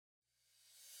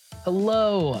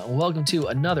Hello, welcome to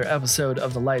another episode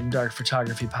of the Light and Dark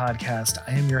Photography Podcast.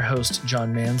 I am your host,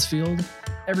 John Mansfield.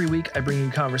 Every week, I bring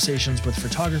you conversations with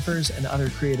photographers and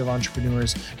other creative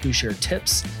entrepreneurs who share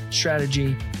tips,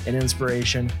 strategy, and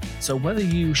inspiration. So whether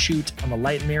you shoot on the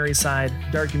light and airy side,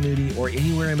 dark and moody, or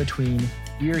anywhere in between,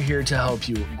 we are here to help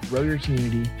you grow your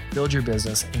community, build your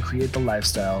business, and create the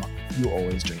lifestyle you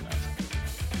always dream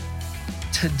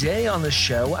of. Today on the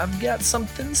show, I've got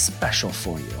something special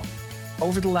for you.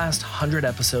 Over the last 100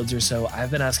 episodes or so, I've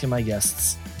been asking my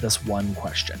guests this one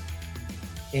question,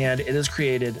 and it has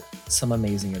created some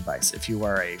amazing advice. If you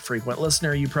are a frequent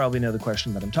listener, you probably know the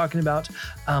question that I'm talking about,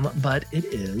 but it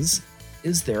is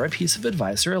there a piece of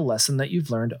advice or a lesson that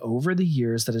you've learned over the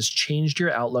years that has changed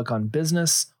your outlook on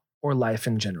business or life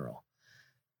in general?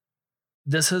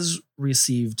 This has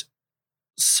received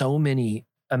so many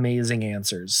amazing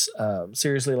answers.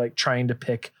 Seriously, like trying to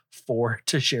pick 4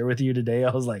 to share with you today,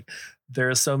 I was like, there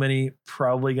are so many,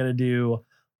 probably going to do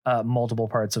multiple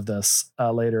parts of this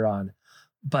later on.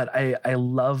 But I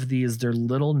love these. They're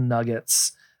little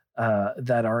nuggets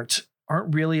that aren't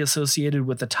really associated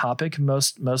with the topic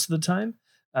most of the time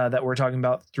that we're talking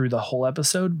about through the whole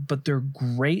episode, but they're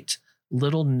great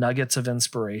little nuggets of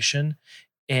inspiration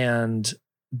and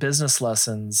business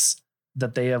lessons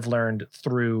that they have learned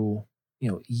through,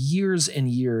 years and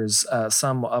years,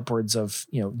 some upwards of,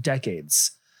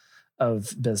 decades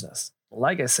of business.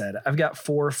 Like I said, I've got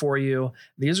 4 for you.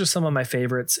 These are some of my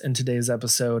favorites in today's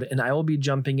episode, and I will be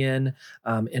jumping in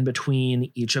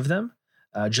between each of them,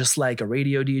 just like a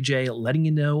radio DJ, letting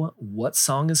you know what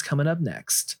song is coming up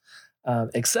next.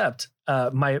 Except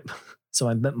my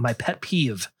pet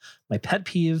peeve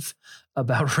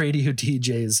about radio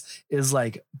DJs is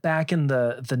like back in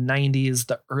the 90s,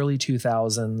 the early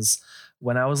 2000s,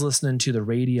 when I was listening to the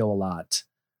radio a lot.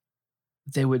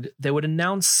 They would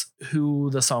announce who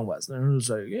the song was. And it was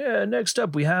like, yeah, next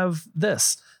up we have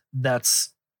this.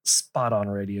 That's spot on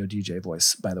radio DJ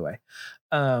voice, by the way.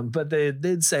 But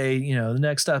they'd say, the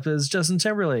next up is Justin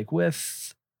Timberlake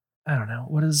with, I don't know,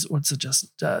 what's it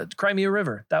just Cry Me a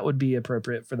River. That would be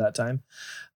appropriate for that time.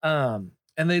 And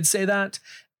they'd say that.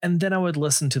 And then I would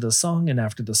listen to the song. And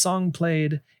after the song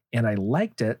played and I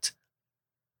liked it,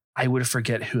 I would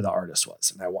forget who the artist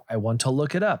was. And I want to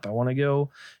look it up. I want to go,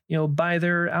 buy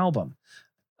their album.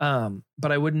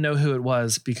 But I wouldn't know who it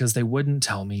was because they wouldn't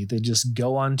tell me. They just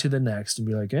go on to the next and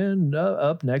be like, and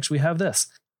up next we have this.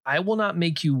 I will not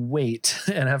make you wait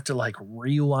and have to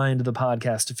rewind the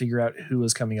podcast to figure out who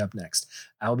is coming up next.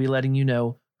 I'll be letting you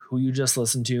know who you just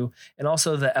listened to, and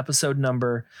also the episode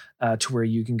number to where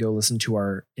you can go listen to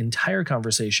our entire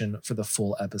conversation for the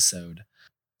full episode.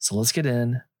 So let's get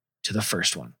in to the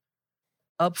first one.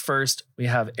 Up first, we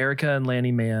have Erica and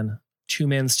Lanny Mann, Two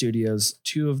Man Studios,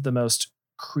 2 of the most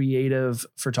creative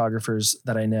photographers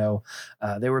that I know.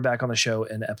 They were back on the show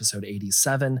in episode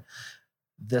 87.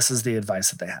 This is the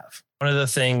advice that they have. One of the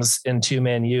things in Two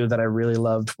Man U that I really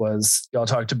loved was y'all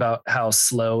talked about how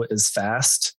slow is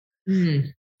fast. Mm-hmm.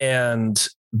 And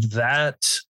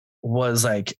that was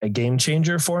like a game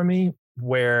changer for me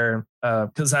where,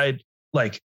 because I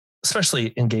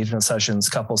especially engagement sessions,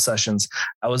 couple sessions,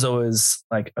 I was always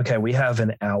like, okay, we have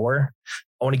an hour.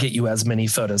 I want to get you as many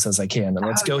photos as I can. And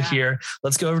let's go here.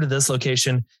 Let's go over to this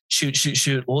location.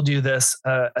 Shoot. We'll do this.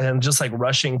 And just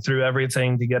rushing through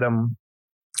everything to get them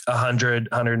 100,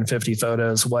 150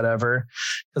 photos, whatever,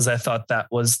 because I thought that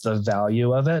was the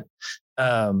value of it.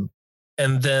 And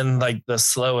then the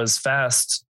slow is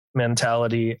fast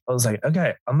mentality, I was like,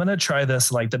 okay, I'm going to try this.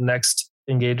 The next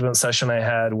engagement session I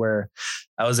had where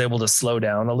I was able to slow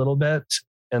down a little bit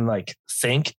and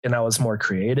think, and I was more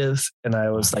creative, and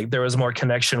I was there was more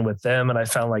connection with them, and I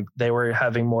found they were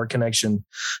having more connection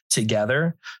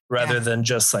together rather than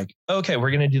just okay, we're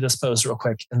going to do this pose real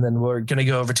quick and then we're going to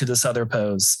go over to this other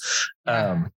pose.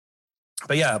 But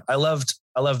yeah, I loved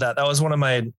that. That was one of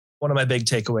my big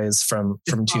takeaways from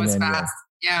Two Man.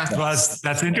 Yeah. Well,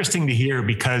 that's interesting to hear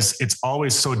because it's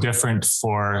always so different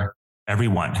for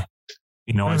everyone.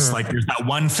 It's there's that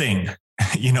one thing,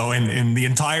 in the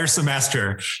entire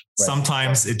semester,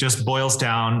 sometimes it just boils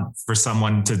down for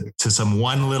someone to some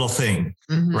one little thing,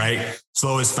 right?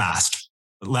 Slow is fast,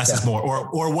 less is more,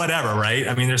 or whatever, right?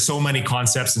 I mean, there's so many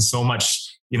concepts and so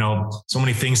much, so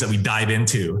many things that we dive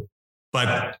into,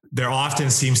 but there often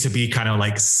seems to be kind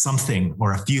of something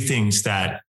or a few things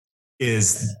that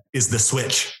is the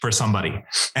switch for somebody.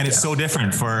 And it's so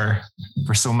different for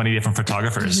so many different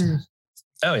photographers. Mm-hmm.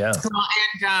 Oh yeah. Well,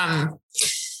 and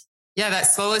that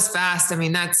slow is fast. I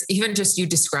mean, that's even just you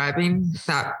describing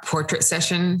that portrait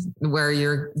session where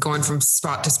you're going from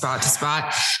spot to spot to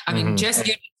spot. I mean, just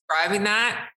you describing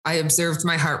that, I observed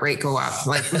my heart rate go up.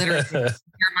 Like literally,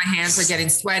 my hands are getting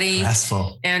sweaty.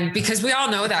 Stressful. And because we all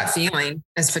know that feeling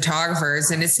as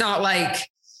photographers, and it's not like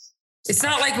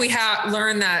we have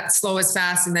learned that slow is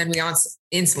fast and then we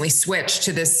instantly switch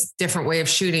to this different way of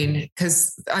shooting.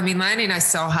 Because I mean, Lanny and I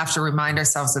still have to remind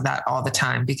ourselves of that all the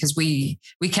time, because we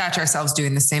catch ourselves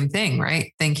doing the same thing,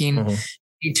 right? Thinking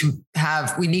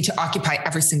we need to occupy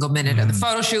every single minute of the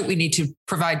photo shoot. We need to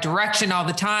provide direction all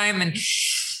the time. And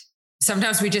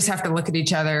sometimes we just have to look at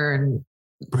each other and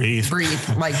breathe,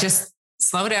 like just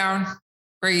slow down,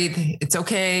 breathe. It's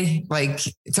okay. Like,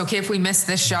 it's okay if we miss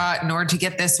this shot in order to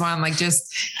get this one, like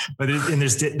just. And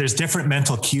there's different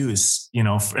mental cues, you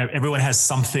know, everyone has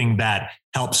something that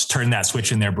helps turn that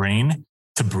switch in their brain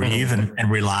to breathe and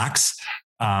relax.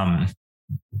 But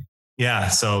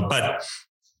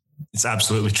it's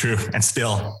absolutely true. And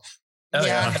still we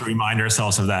have to remind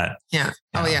ourselves of that. Yeah.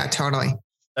 Oh yeah, totally.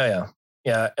 Oh yeah.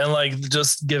 Yeah. And like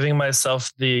just giving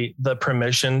myself the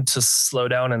permission to slow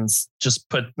down and just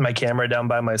put my camera down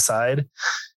by my side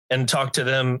and talk to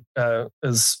them.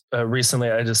 Recently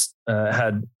I just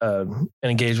had an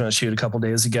engagement shoot a couple of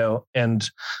days ago. And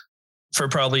for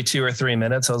probably 2 or 3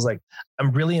 minutes, I was like,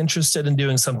 I'm really interested in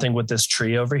doing something with this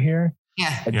tree over here.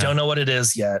 Yeah. I don't know what it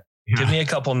is yet. Give me a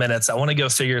couple minutes. I want to go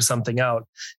figure something out.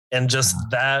 And just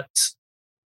that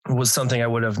was something I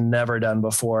would have never done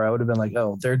before. I would have been like,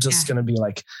 oh, they're just going to be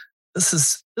like, this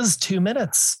is 2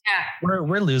 minutes. Yeah.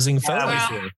 We're losing photos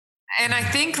here. And I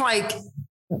think like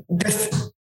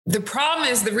the problem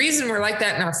is, the reason we're like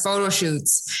that in our photo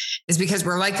shoots is because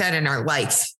we're like that in our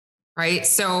life. Right.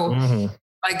 So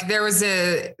like there was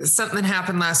something that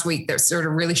happened last week that sort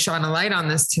of really shone a light on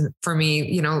this for me.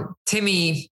 You know,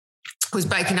 Timmy was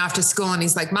biking off to school and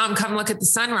he's like, Mom, come look at the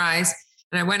sunrise.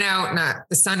 And I went out and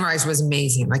the sunrise was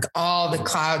amazing. Like all the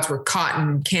clouds were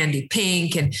cotton candy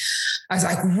pink. And I was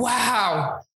like,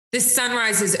 wow, this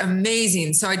sunrise is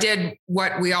amazing. So I did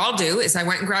what we all do, is I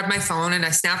went and grabbed my phone and I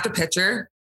snapped a picture.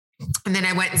 And then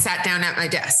I went and sat down at my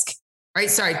desk. Right.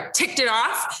 So I ticked it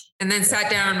off and then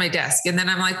sat down on my desk. And then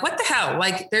I'm like, what the hell?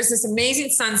 Like there's this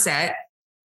amazing sunset.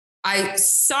 I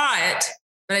saw it,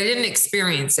 but I didn't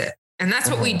experience it. And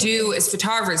that's what we do as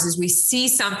photographers, is we see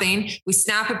something, we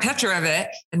snap a picture of it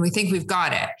and we think we've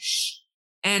got it.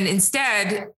 And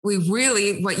instead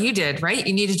what you did, right?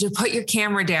 You needed to put your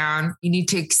camera down. You need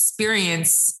to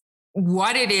experience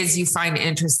what it is you find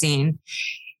interesting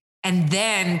and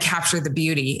then capture the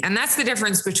beauty. And that's the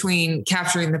difference between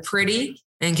capturing the pretty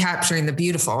and capturing the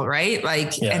beautiful, right?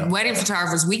 Like, and wedding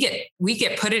photographers, we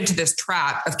get put into this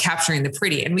trap of capturing the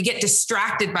pretty, and we get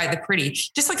distracted by the pretty,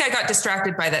 just like I got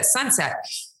distracted by that sunset.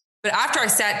 But after I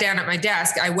sat down at my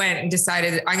desk, I went and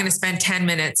decided I'm going to spend 10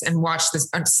 minutes and watch this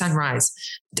sunrise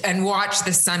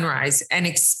and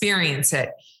experience it.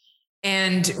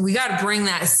 And we got to bring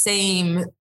that same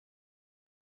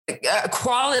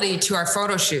quality to our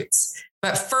photo shoots.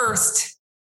 But first,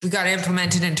 we got to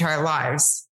implement it into our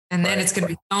lives. And then it's going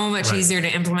to be so much easier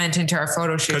to implement into our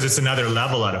photo shoot. Because it's another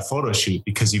level at a photo shoot,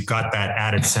 because you've got that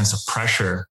added sense of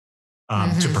pressure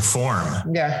to perform.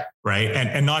 Yeah. Right.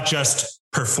 And not just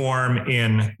perform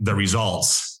in the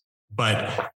results,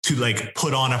 but to like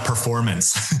put on a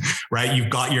performance, right? You've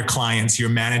got your clients, you're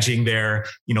managing their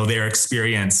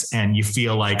experience, and you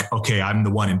feel like, okay, I'm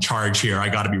the one in charge here. I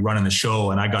got to be running the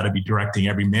show and I got to be directing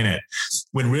every minute,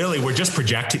 when really we're just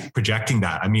projecting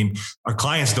that. I mean, our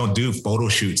clients don't do photo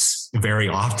shoots very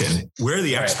often. We're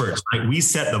the experts, right? We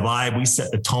set the vibe, we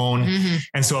set the tone.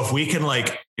 And so if we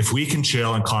can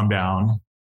chill and calm down,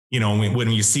 you know,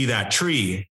 when you see that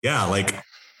tree, like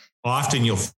often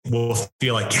we'll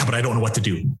feel like, but I don't know what to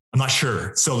do. I'm not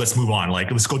sure. So let's move on. Like,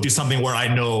 let's go do something where I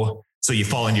know. So you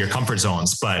fall into your comfort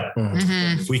zones, but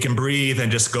if we can breathe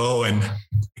and just go and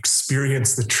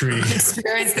experience the tree. Which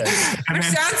sounds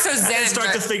so zen. And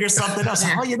start to figure something else.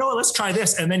 Oh, you know what? Let's try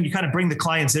this. And then you kind of bring the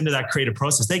clients into that creative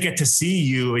process. They get to see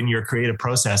you in your creative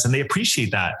process and they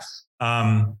appreciate that.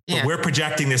 But we're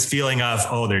projecting this feeling of,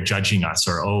 oh, they're judging us,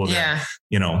 or, oh,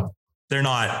 they're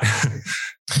not,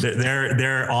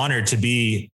 they're honored to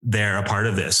be there, a part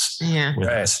of this. With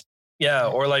us. Yeah.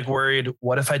 Or like worried,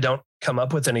 what if I don't come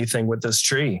up with anything with this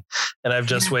tree and I've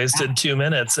just wasted 2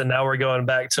 minutes and now we're going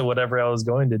back to whatever I was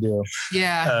going to do. You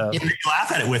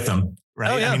laugh at it with them.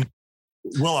 Right. Oh, yeah. I mean,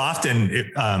 we'll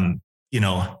often,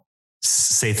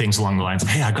 say things along the lines of,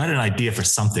 hey, I got an idea for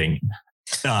something.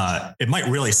 It might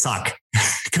really suck.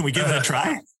 Can we give it a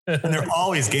try? And they're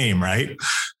always game, right?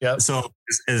 Yeah. So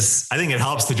I think it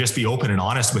helps to just be open and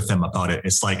honest with them about it.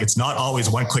 It's like, it's not always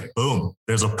one click, boom.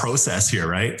 There's a process here,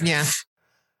 right? Yeah.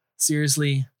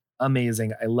 Seriously,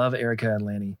 amazing. I love Erica and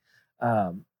Lanny.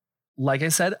 like I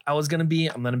said, I'm going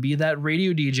to be that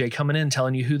radio DJ coming in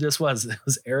telling you who this was. It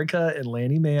was Erica and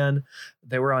Lanny Mann.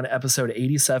 They were on episode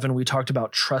 87. We talked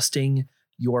about trusting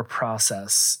your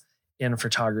process in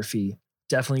photography.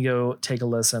 Definitely go take a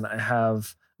listen. I'm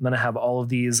going to have all of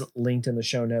these linked in the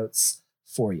show notes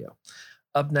for you.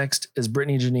 Up next is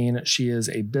Brittany Janine. She is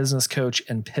a business coach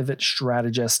and pivot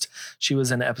strategist. She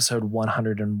was in episode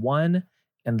 101,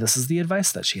 and this is the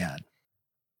advice that she had.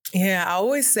 Yeah, I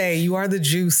always say you are the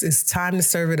juice. It's time to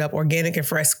serve it up, organic and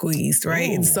fresh squeezed, right?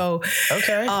 Ooh, and so,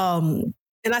 okay.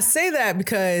 And I say that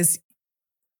because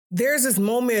there's this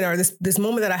moment or this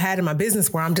moment that I had in my business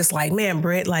where I'm just like, man,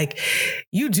 Britt, like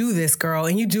you do this, girl,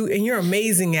 and you're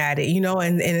amazing at it,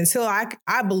 and until I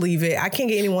believe it, I can't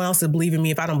get anyone else to believe in me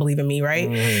if I don't believe in me. Right.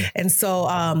 Mm. And so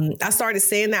I started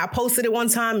saying that. I posted it one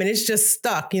time and it's just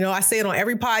stuck. I say it on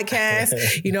every podcast,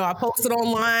 I post it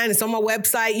online. It's on my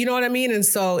website. You know what I mean? And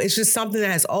so it's just something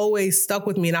that has always stuck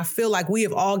with me. And I feel like we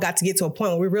have all got to get to a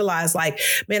point where we realize like,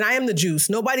 man, I am the juice.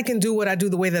 Nobody can do what I do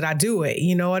the way that I do it.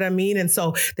 You know what I mean? And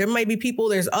so there might be people,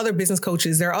 there's other business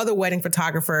coaches, there are other wedding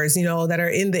photographers, that are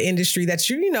in the industry that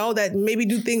that maybe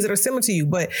do things that are similar to you,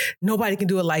 but nobody can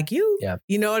do it like you. Yeah.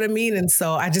 You know what I mean? And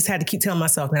so I just had to keep telling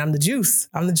myself, man, I'm the juice.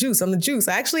 I'm the juice. I'm the juice.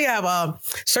 I actually have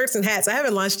shirts and hats. I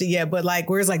haven't launched it yet, but like,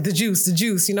 where's like the juice,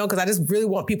 because I just really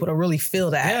want people to really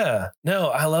feel that. Yeah. No,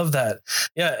 I love that.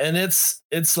 Yeah. And it's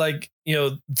like,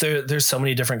 there's so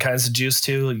many different kinds of juice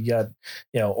too. You got,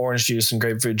 orange juice and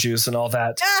grapefruit juice and all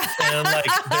that. And like,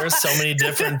 there's so many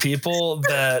different people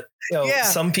that,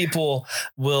 some people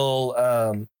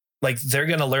will, like they're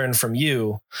going to learn from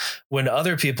you when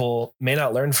other people may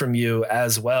not learn from you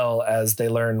as well as they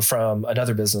learn from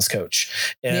another business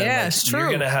coach. And it's true. You're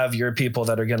going to have your people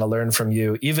that are going to learn from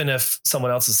you. Even if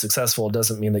someone else is successful,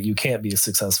 doesn't mean that you can't be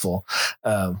successful.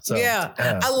 I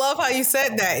love how you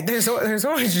said that. There's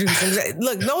orange juice.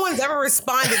 Look, no one's ever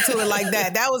responded to it like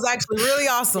that. That was actually really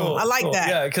awesome. Cool, I like that.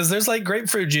 Yeah. Cause there's like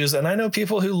grapefruit juice and I know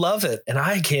people who love it and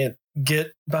I can't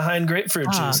get behind grapefruit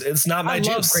juice. It's not my juice.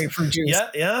 I love grapefruit juice.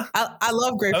 Yeah. I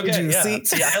love grapefruit juice. Yeah.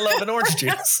 See, I love an orange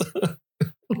juice.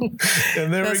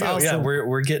 And there we go. Awesome. Yeah,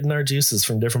 we're getting our juices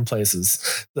from different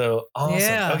places. So awesome.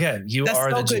 Yeah. Okay, that's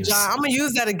are so the juice. John. I'm gonna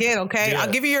use that again. Okay, I'll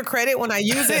give you your credit when I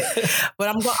use it, but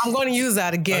I'm going to use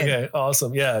that again. Okay,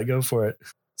 awesome. Yeah, go for it.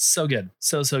 So good.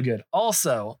 So good.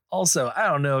 Also, I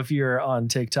don't know if you're on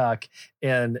TikTok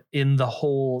and in the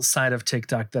whole side of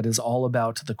TikTok that is all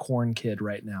about the corn kid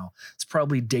right now. It's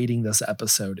probably dating this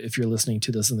episode if you're listening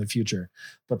to this in the future.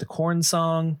 But the corn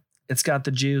song, it's got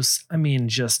the juice. I mean,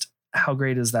 just how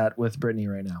great is that with Brittany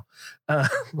right now?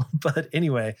 But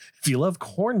anyway, if you love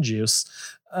corn juice,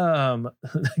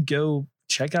 go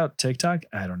check out TikTok.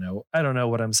 I don't know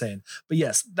what I'm saying. But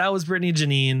yes, that was Brittany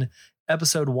Janine.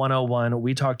 Episode 101,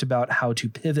 we talked about how to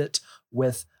pivot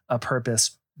with a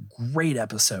purpose. Great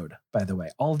episode, by the way.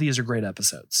 All of these are great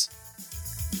episodes.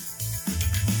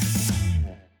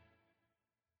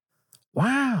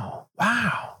 Wow.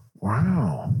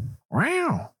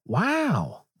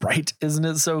 Right? Isn't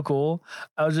it so cool?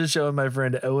 I was just showing my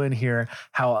friend Owen here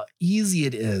how easy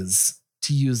it is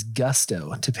to use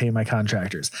Gusto to pay my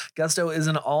contractors. Gusto is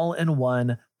an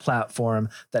all-in-one platform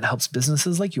that helps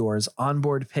businesses like yours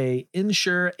onboard, pay,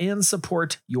 insure, and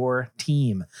support your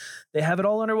team. They have it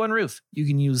all under one roof. You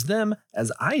can use them,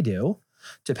 as I do,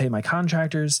 to pay my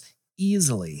contractors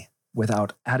easily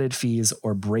without added fees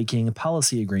or breaking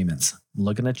policy agreements.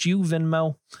 Looking at you,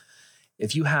 Venmo.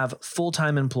 If you have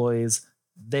full-time employees,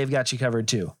 they've got you covered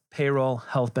too. Payroll,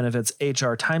 health benefits,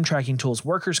 HR, time tracking tools,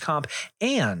 workers' comp,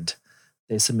 and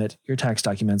they submit your tax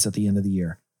documents at the end of the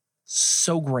year.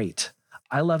 So great.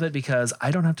 I love it because I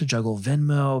don't have to juggle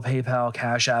Venmo, PayPal,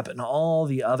 Cash App, and all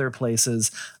the other places.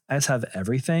 I just have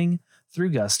everything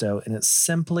through Gusto, and it's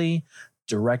simply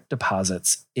direct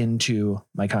deposits into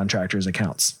my contractors'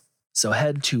 accounts. So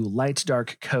head to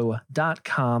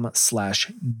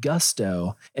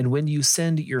lightdarkco.com/gusto, and when you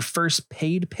send your first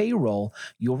paid payroll,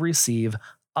 you'll receive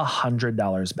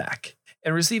 $100 back.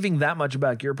 And receiving that much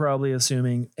back, you're probably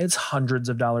assuming it's hundreds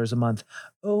of dollars a month.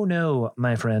 Oh no,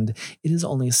 my friend, it is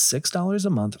only $6 a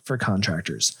month for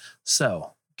contractors.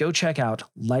 So go check out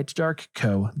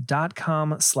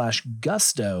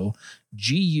lightdarkco.com/gusto,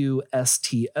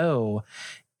 GUSTO.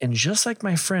 And just like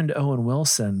my friend Owen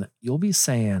Wilson, you'll be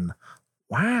saying,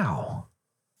 wow.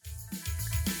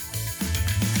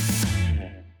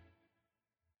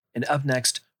 And up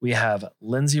next, we have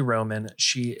Lindsay Roman.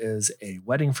 She is a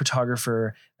wedding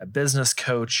photographer, a business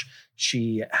coach.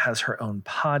 She has her own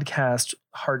podcast,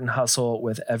 Heart and Hustle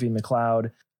with Evie McLeod.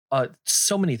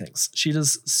 So many things. She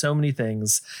does so many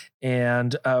things.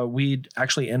 And we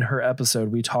actually, in her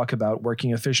episode, we talk about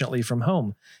working efficiently from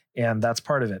home And that's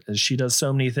part of it, is she does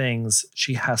so many things.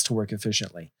 She has to work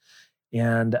efficiently.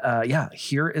 And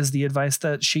here is the advice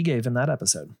that she gave in that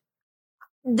episode.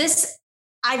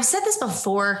 I've said this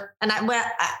before, and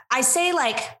I say,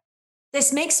 like,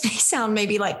 this makes me sound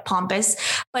maybe like pompous,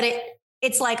 but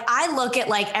it's like, I look at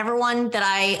like everyone that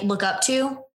I look up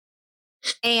to,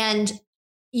 and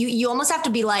you almost have to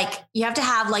be like, you have to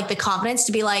have like the confidence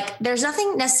to be like, there's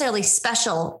nothing necessarily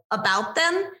special about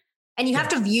them. And you have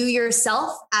to view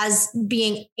yourself as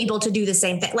being able to do the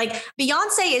same thing. Like,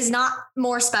 Beyonce is not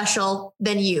more special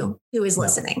than you who is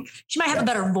listening. She might have a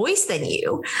better voice than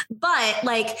you, but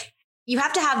like, you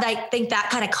have to have that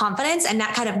kind of confidence and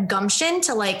that kind of gumption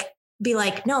to like, be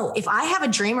like, no, if I have a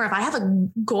dream or if I have a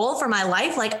goal for my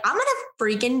life, like, I'm going to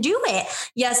freaking do it.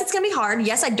 Yes, it's going to be hard.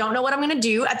 Yes, I don't know what I'm going to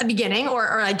do at the beginning,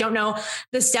 or I don't know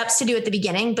the steps to do at the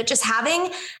beginning, but just having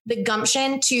the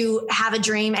gumption to have a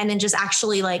dream and then just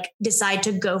actually like decide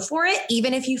to go for it.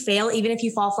 Even if you fail, even if you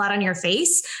fall flat on your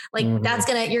face, like you're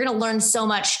going to learn so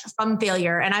much from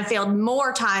failure. And I failed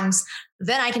more times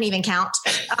than I can even count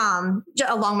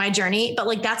along my journey. But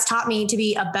like, that's taught me to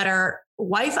be a better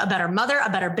wife, a better mother,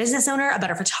 a better business owner, a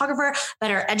better photographer,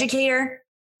 better educator.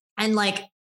 And like,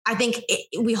 I think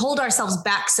we hold ourselves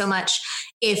back so much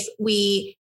if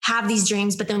we have these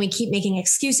dreams, but then we keep making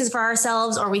excuses for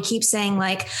ourselves, or we keep saying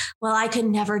like, well, I could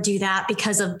never do that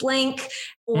because of blank,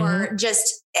 or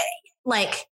just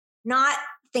like not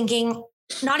thinking,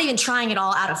 not even trying it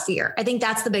all out of fear. I think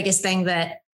that's the biggest thing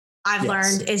that I've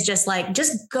learned, is just like,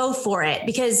 just go for it.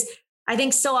 Because I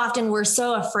think so often we're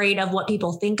so afraid of what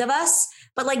people think of us,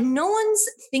 but like, no one's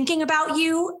thinking about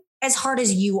you as hard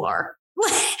as you are.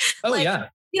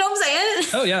 You know what I'm saying?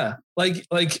 Oh yeah. Like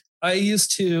I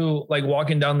used to, like,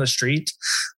 walking down the street,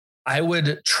 I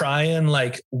would try and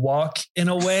like walk in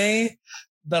a way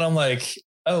that I'm like,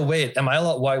 oh wait, am I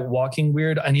walking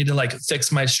weird? I need to like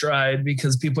fix my stride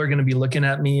because people are going to be looking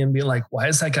at me and be like, why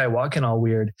is that guy walking all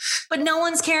weird? But no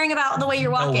one's caring about the way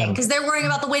you're walking, because they're worrying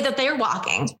about the way that they're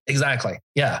walking. Exactly.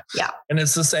 Yeah. Yeah. And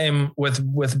it's the same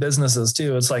with businesses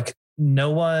too. It's like,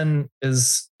 no one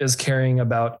is caring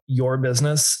about your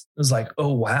business. It's like,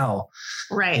 oh, wow.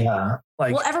 Right. Yeah.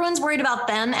 Like, well, everyone's worried about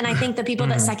them. And I think the people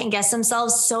that second guess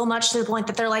themselves so much to the point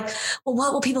that they're like, well,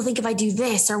 what will people think if I do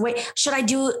this? Or wait, should I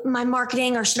do my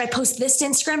marketing, or should I post this to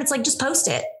Instagram? It's like, just post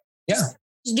it. Yeah.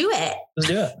 Just do it. Just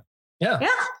do it. Yeah. Yeah.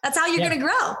 That's how you're going to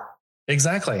grow.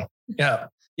 Exactly. Yeah.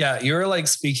 Yeah. You're like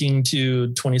speaking to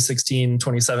 2016,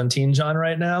 2017, John,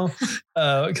 right now.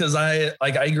 Cause I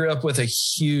grew up with a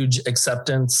huge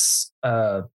acceptance,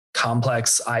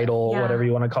 complex, idol, whatever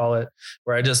you want to call it,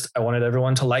 where I wanted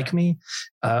everyone to like me.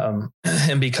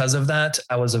 And because of that,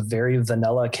 I was a very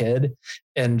vanilla kid,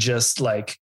 and just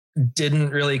like didn't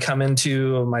really come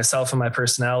into myself and my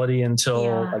personality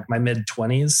until like my mid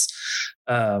 20s.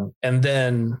 And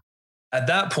then at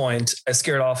that point, I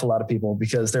scared off a lot of people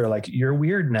because they were like, you're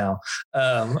weird now.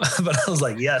 But I was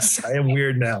like, yes, I am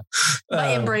weird now.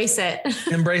 But embrace it.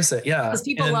 Embrace it. Yeah. Because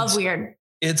people love weird.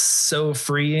 It's so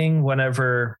freeing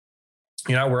whenever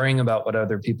you're not worrying about what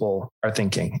other people are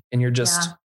thinking, and you're just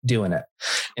doing it.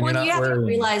 And well, you have to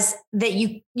realize that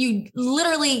you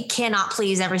literally cannot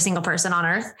please every single person on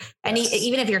earth. And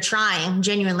even if you're trying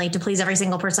genuinely to please every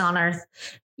single person on earth,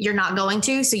 you're not going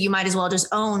to. So you might as well just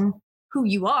own who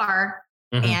you are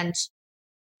and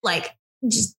like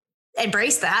just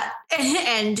embrace that,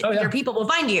 and your people will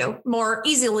find you more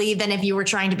easily than if you were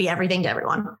trying to be everything to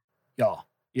everyone.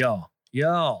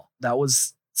 Yo, that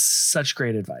was such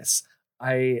great advice.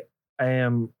 I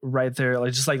am right there.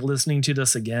 Like, just like listening to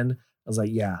this again, I was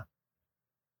like, yeah,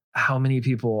 how many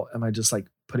people am I just like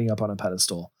putting up on a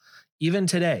pedestal? Even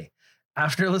today,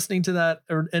 after listening to that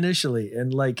initially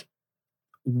and like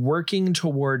working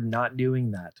toward not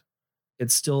doing that, it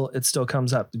still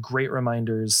comes up. Great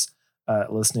reminders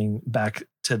listening back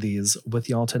to these with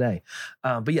y'all today.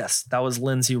 But yes, that was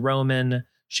Lindsay Roman.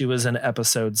 She was in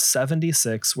episode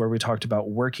 76, where we talked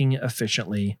about working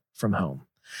efficiently from home.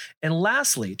 And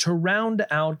lastly, to round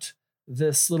out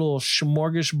this little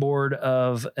smorgasbord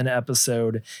of an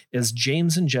episode, is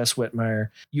James and Jess Whitmire.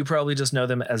 You probably just know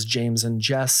them as James and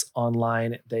Jess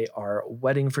online. They are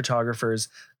wedding photographers,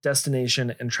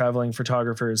 destination and traveling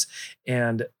photographers,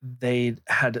 and they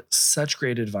had such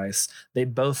great advice. They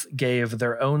both gave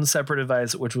their own separate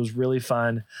advice, which was really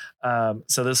fun.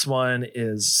 So this one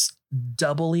is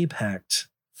doubly packed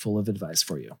full of advice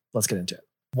for you. Let's get into it.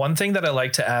 One thing that I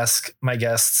like to ask my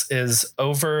guests is,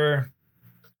 over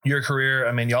your career,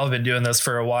 I mean, y'all have been doing this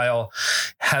for a while.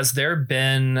 Has there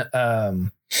been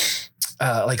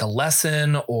like a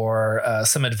lesson or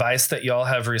some advice that y'all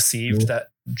have received that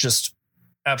just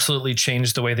absolutely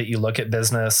changed the way that you look at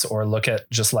business or look at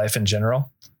just life in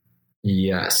general?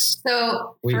 Yes.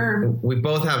 So we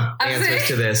both have answers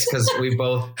to this because we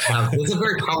both have. This is a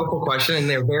very powerful question, and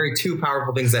they're very two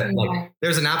powerful things that like.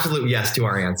 There's an absolute yes to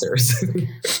our answers.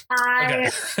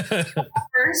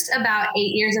 First, about 8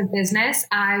 years of business,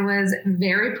 I was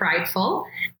very prideful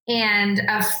and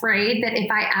afraid that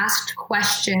if I asked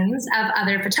questions of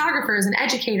other photographers and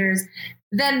educators,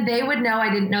 then they would know I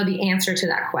didn't know the answer to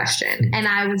that question. And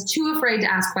I was too afraid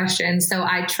to ask questions. So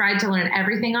I tried to learn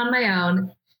everything on my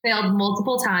own, failed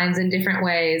multiple times in different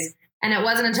ways. And it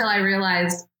wasn't until I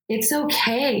realized it's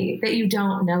okay that you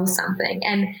don't know something.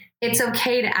 And it's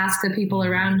okay to ask the people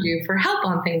around you for help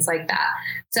on things like that.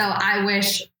 So I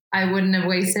wish I wouldn't have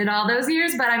wasted all those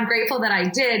years, but I'm grateful that I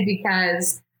did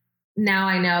because now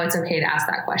I know it's okay to ask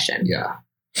that question. Yeah.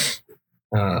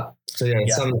 To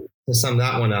sum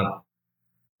that one up,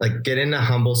 like get in a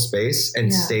humble space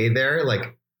and stay there.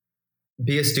 Like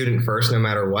be a student first, no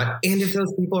matter what. And if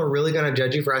those people are really going to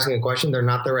judge you for asking a question, they're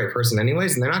not the right person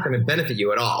anyways, and they're not going to benefit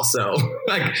you at all. So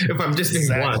like, if I'm just being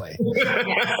blunt.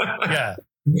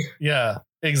 Yeah,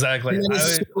 exactly.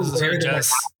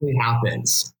 Actually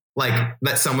happens. Like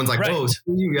that someone's like, "Whoa,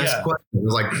 you asked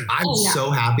questions." Like, I'm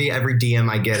so happy every DM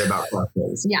I get about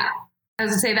questions. Yeah. I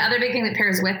was going to say the other big thing that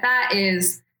pairs with that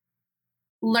is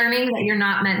learning that you're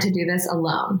not meant to do this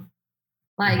alone.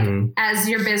 Like as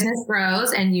your business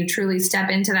grows and you truly step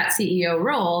into that CEO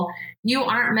role, you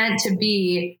aren't meant to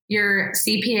be your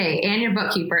CPA and your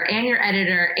bookkeeper and your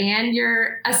editor and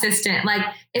your assistant. Like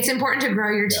it's important to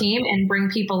grow your team and bring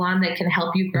people on that can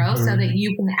help you grow so that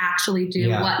you can actually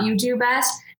do what you do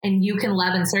best and you can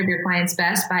love and serve your clients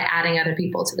best by adding other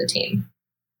people to the team.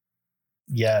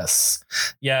 Yes.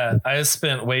 Yeah. I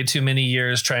spent way too many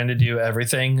years trying to do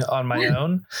everything on my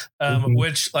own,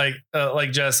 which like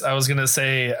Jess, I was going to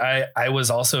say, I was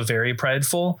also very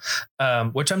prideful,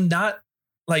 which I'm not.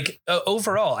 Like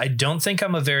overall, I don't think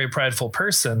I'm a very prideful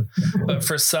person, but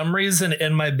for some reason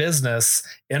in my business,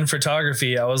 in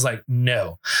photography, I was like,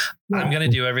 no, I'm going to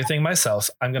do everything myself.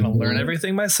 I'm going to learn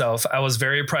everything myself. I was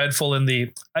very prideful in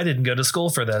I didn't go to school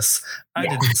for this. I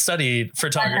didn't study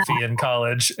photography in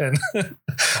college. And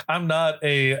I'm not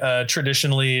a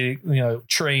traditionally,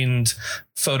 trained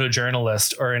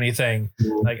photojournalist or anything.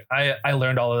 Like I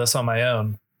learned all of this on my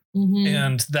own.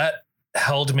 And that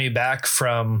held me back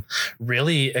from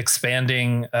really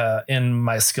expanding in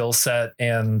my skill set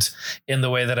and in the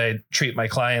way that I treat my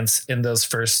clients in those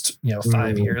first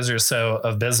 5 years or so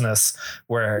of business,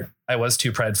 where I was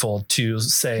too prideful to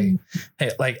say,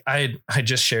 hey, like I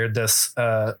just shared this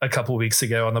a couple weeks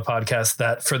ago on the podcast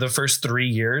that for the first 3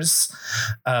 years,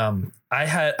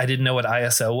 I didn't know what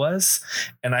ISO was,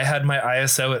 and I had my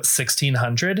ISO at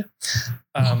 1600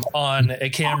 on a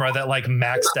camera that like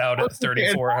maxed out at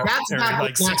 3400 or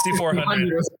like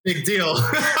 6400. Big deal.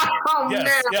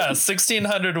 Yeah,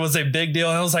 1600 was a big deal.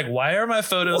 And I was like, why are my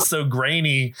photos so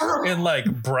grainy in like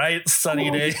bright sunny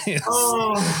days?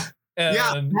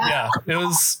 And it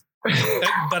was,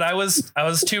 but I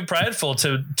was too prideful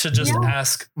to just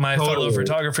ask my fellow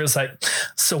photographers, like,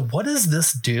 so what does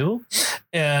this do?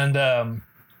 And,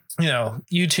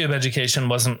 YouTube education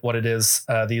wasn't what it is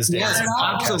these days.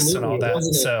 Podcasts and all that.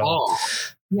 So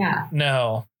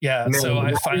So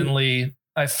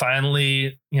I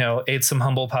finally, ate some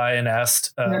humble pie and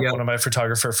asked one of my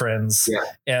photographer friends,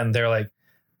 and they're like,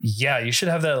 yeah, you should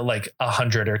have that at like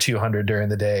 100 or 200 during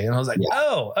the day. And I was like,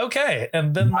 oh, okay.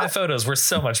 And then my photos were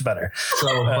so much better. So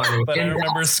funny. But I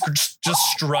remember just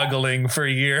struggling for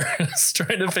years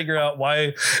trying to figure out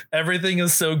why everything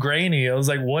is so grainy. I was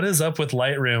like, what is up with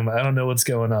Lightroom? I don't know what's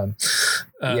going on.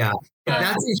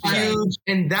 That's huge.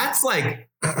 And that's like,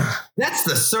 that's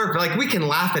the surface. Like we can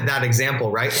laugh at that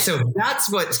example, right? So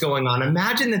that's what's going on.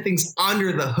 Imagine the things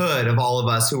under the hood of all of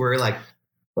us who were like,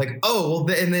 oh,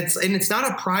 well, and it's not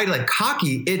a pride, like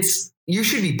cocky. You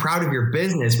should be proud of your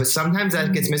business, but sometimes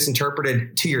that gets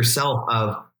misinterpreted to yourself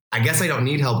of, I guess I don't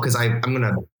need help because I'm going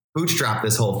to bootstrap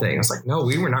this whole thing. It's like, no,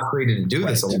 we were not created to do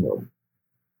this alone.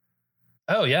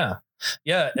 Oh yeah.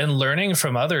 Yeah. And learning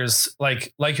from others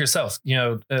like yourself,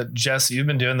 Jess, you've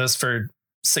been doing this for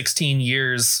 16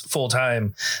 years full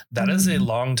time. That is a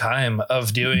long time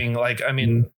of doing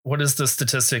what is the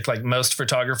statistic? Like most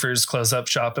photographers close up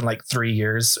shop in like 3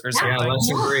 years or something. Yeah,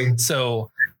 let's agree. So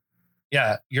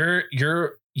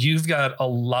you've got a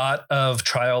lot of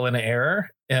trial and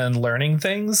error and learning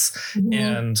things.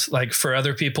 And like for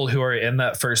other people who are in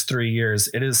that first 3 years,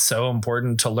 it is so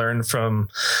important to learn from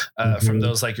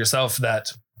those like yourself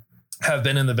that have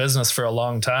been in the business for a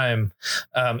long time.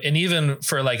 And even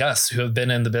for like us who have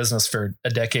been in the business for a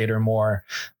decade or more,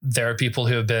 there are people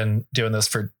who have been doing this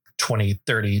for 20,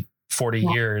 30, 40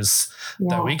 years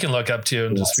that we can look up to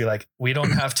and just be like, we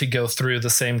don't have to go through the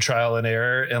same trial and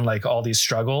error and like all these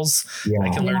struggles. I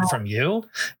can learn from you.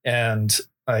 And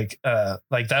like that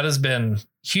has been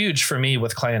huge for me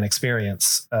with client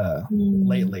experience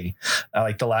lately,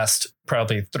 like the last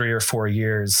probably 3 or 4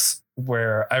 years,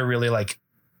 where I really like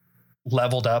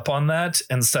leveled up on that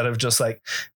instead of just like,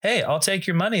 hey, I'll take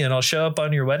your money and I'll show up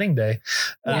on your wedding day.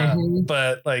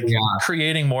 But like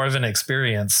creating more of an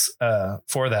experience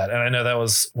for that. And I know that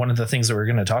was one of the things that we're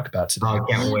going to talk about today. I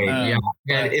can't wait. And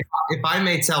if I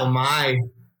may tell my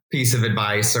piece of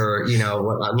advice, or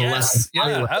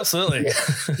absolutely.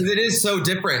 It is so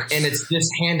different, and it's just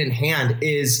hand in hand.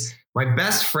 Is my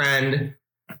best friend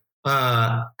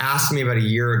asked me about a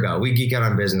year ago. We geek out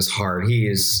on business hard.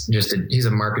 He's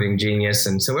a marketing genius.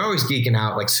 And so we're always geeking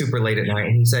out like super late at night.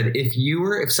 And he said,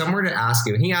 if someone were to ask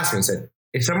you, and he asked me, he said,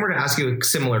 if someone were to ask you a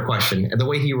similar question, and the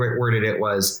way he worded it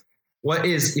was,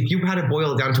 if you had to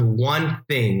boil it down to one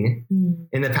thing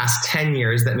in the past 10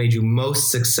 years that made you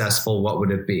most successful, what would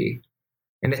it be?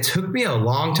 And it took me a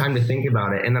long time to think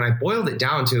about it. And then I boiled it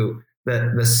down to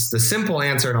the simple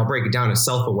answer, and I'll break it down, is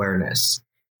self-awareness.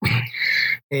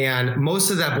 And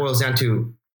most of that boils down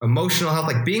to emotional health,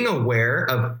 like being aware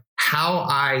of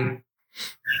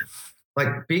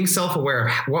being self-aware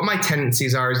of what my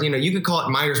tendencies are. You could call it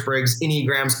Myers-Briggs,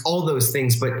 Enneagrams, all those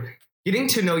things, but getting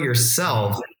to know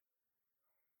yourself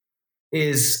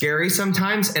is scary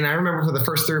sometimes. And I remember for the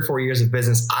first 3 or 4 years of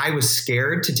business, I was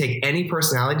scared to take any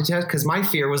personality test because my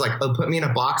fear was like, oh, put me in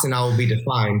a box and I will be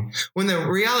defined. When the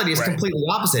reality is completely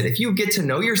opposite. If you get to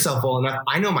know yourself well enough,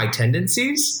 I know my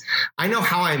tendencies, I know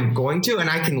how I'm going to, and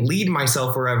I can lead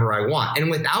myself wherever I want.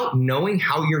 And without knowing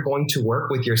how you're going to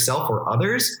work with yourself or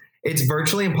others, it's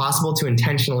virtually impossible to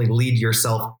intentionally lead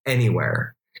yourself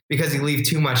anywhere because you leave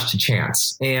too much to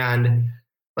chance. And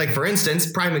like, for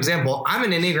instance, prime example, I'm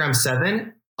an Enneagram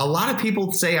 7. A lot of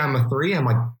people say I'm a 3. I'm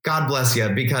like, God bless you,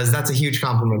 because that's a huge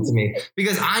compliment to me,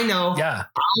 because I know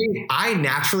I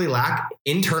naturally lack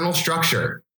internal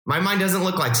structure. My mind doesn't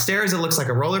look like stairs. It looks like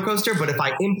a roller coaster. But if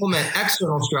I implement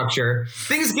external structure,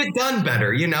 things get done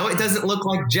better. It doesn't look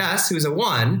like Jess, who's a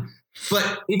 1.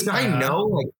 But if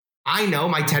I know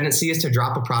my tendency is to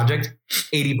drop a project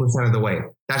 80% of the way.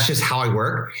 That's just how I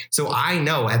work. So I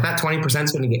know at that 20%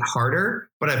 is going to get harder,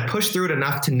 but I've pushed through it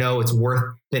enough to know it's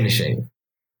worth finishing.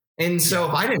 And so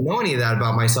if I didn't know any of that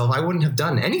about myself, I wouldn't have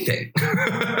done anything.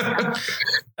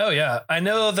 Oh yeah. I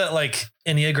know that like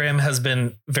Enneagram has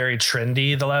been very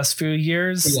trendy the last few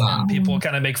years. And people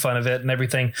kind of make fun of it and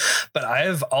everything, but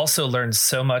I've also learned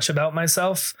so much about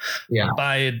myself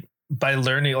by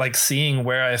learning, like seeing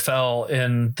where I fell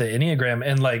in the Enneagram.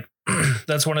 And like,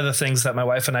 that's one of the things that my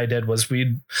wife and I did was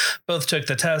we both took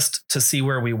the test to see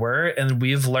where we were. And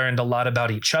we've learned a lot about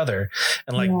each other.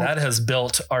 And like that has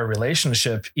built our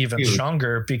relationship even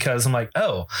stronger, because I'm like,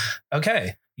 oh,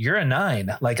 okay, you're a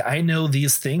 9. Like, I know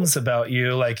these things about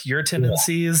you, like your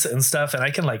tendencies and stuff. And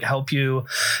I can like help you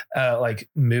like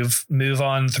move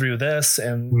on through this.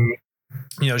 And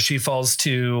she falls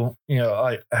to,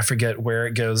 I forget where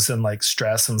it goes in like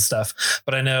stress and stuff,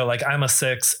 but I know like I'm a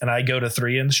 6 and I go to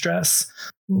 3 in stress,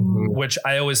 which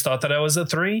I always thought that I was a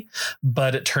 3,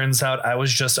 but it turns out I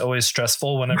was just always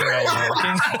stressful whenever I was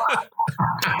working.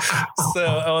 So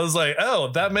I was like, oh,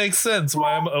 that makes sense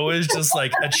why I'm always just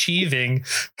like achieving,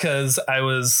 because I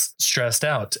was stressed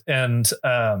out. And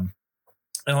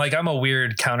like, I'm a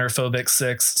weird counterphobic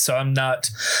 6. So I'm not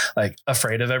like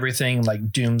afraid of everything,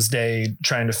 like doomsday,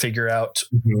 trying to figure out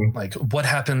like what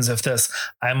happens if this.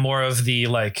 I'm more of the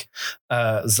like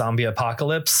zombie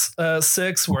apocalypse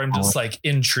 6, where I'm just like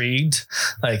intrigued.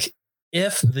 Like,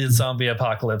 if the zombie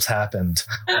apocalypse happened,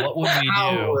 what would we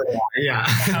do?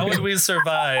 How would we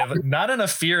survive? Not in a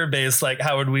fear-based, like,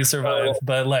 how would we survive?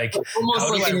 But like,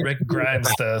 how do I Rick Grimes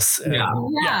this?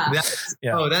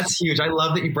 Oh, that's huge. I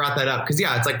love that you brought that up. Because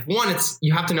it's like, one,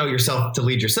 you have to know yourself to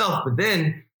lead yourself, but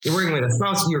then you're working with a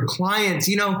spouse, your clients,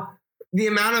 the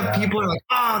amount of people are like,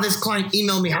 oh, this client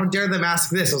emailed me, how dare them ask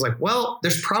this? I was like, well,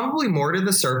 there's probably more to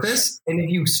the surface. And if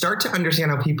you start to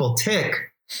understand how people tick,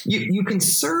 you can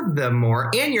serve them more,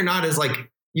 and you're not as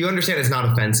like, you understand it's not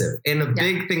offensive. And a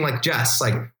big thing like Jess,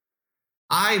 like,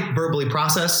 I verbally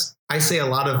process. I say a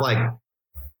lot of like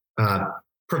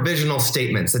provisional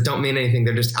statements that don't mean anything.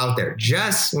 They're just out there.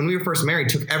 Jess, when we were first married,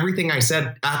 took everything I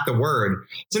said at the word.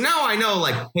 So now I know,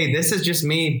 like, hey, this is just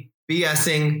me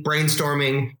BSing,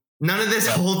 brainstorming. None of this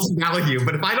holds value.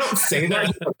 But if I don't say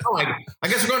that, like, I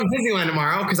guess we're going to Disneyland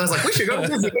tomorrow, because I was like, we should go to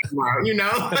Disneyland tomorrow,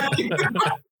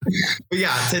 But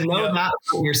to know that about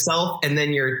yourself and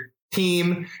then your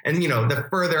team, and the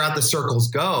further out the circles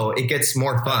go, it gets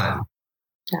more fun.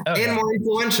 and more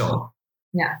influential.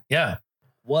 Yeah.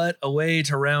 What a way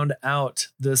to round out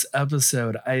this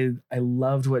episode. I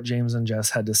loved what James and Jess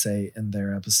had to say in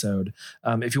their episode.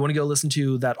 If you want to go listen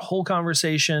to that whole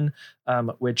conversation,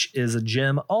 which is a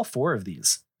gem, all 4 of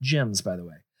these gems, by the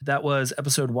way, that was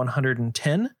episode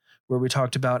 110, where we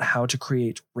talked about how to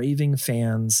create raving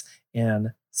fans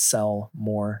and sell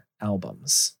more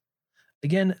albums.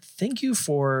 Again, thank you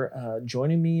for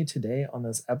joining me today on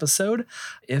this episode.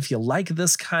 If you like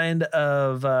this kind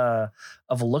of a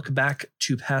look back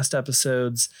to past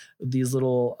episodes, these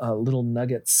little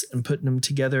nuggets, and putting them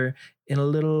together in a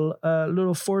little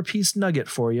 4-piece nugget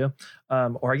for you,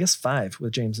 or I guess 5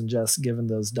 with James and Jess, given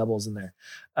those doubles in there.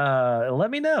 Let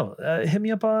me know. Hit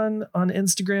me up on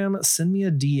Instagram. Send me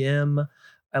a DM.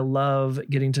 I love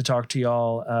getting to talk to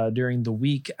y'all during the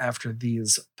week after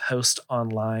these post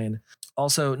online.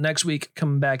 Also, next week,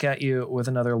 coming back at you with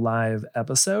another live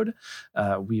episode.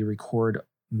 We record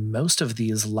most of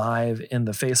these live in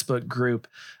the Facebook group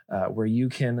where you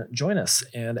can join us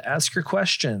and ask your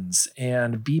questions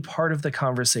and be part of the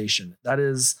conversation. That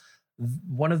is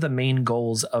one of the main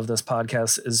goals of this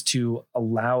podcast, is to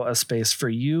allow a space for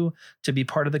you to be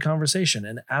part of the conversation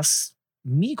and ask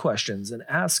me questions and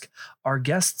ask our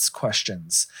guests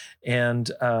questions, and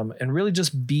really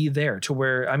just be there to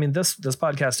where, I mean, this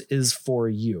podcast is for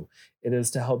you. It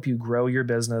is to help you grow your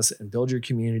business and build your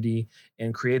community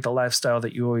and create the lifestyle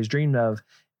that you always dreamed of.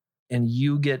 And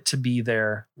you get to be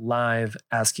there live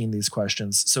asking these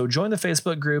questions. So join the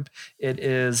Facebook group. It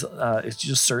is, it's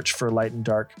just search for Light and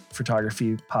Dark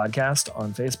Photography Podcast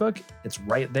on Facebook. It's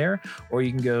right there. Or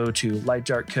you can go to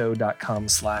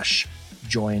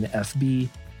lightdarkco.com/join FB,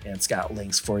 and it's got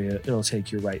links for you. It'll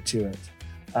take you right to it.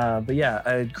 But yeah,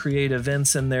 I'd create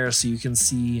events in there so you can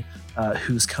see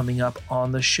who's coming up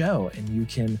on the show, and you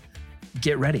can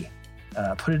get ready.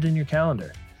 Put it in your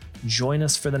calendar. Join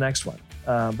us for the next one.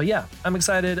 But yeah, I'm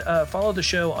excited. Follow the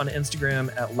show on Instagram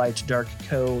at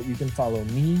lightdarkco. You can follow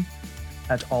me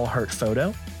at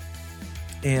allheartphoto.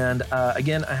 And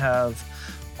again, I have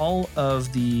all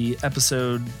of the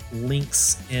episode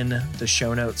links in the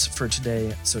show notes for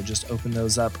today. So just open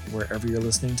those up wherever you're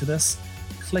listening to this.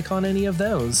 Click on any of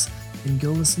those and go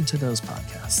listen to those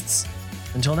podcasts.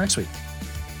 Until next week,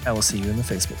 I will see you in the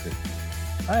Facebook group.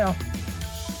 Bye, y'all.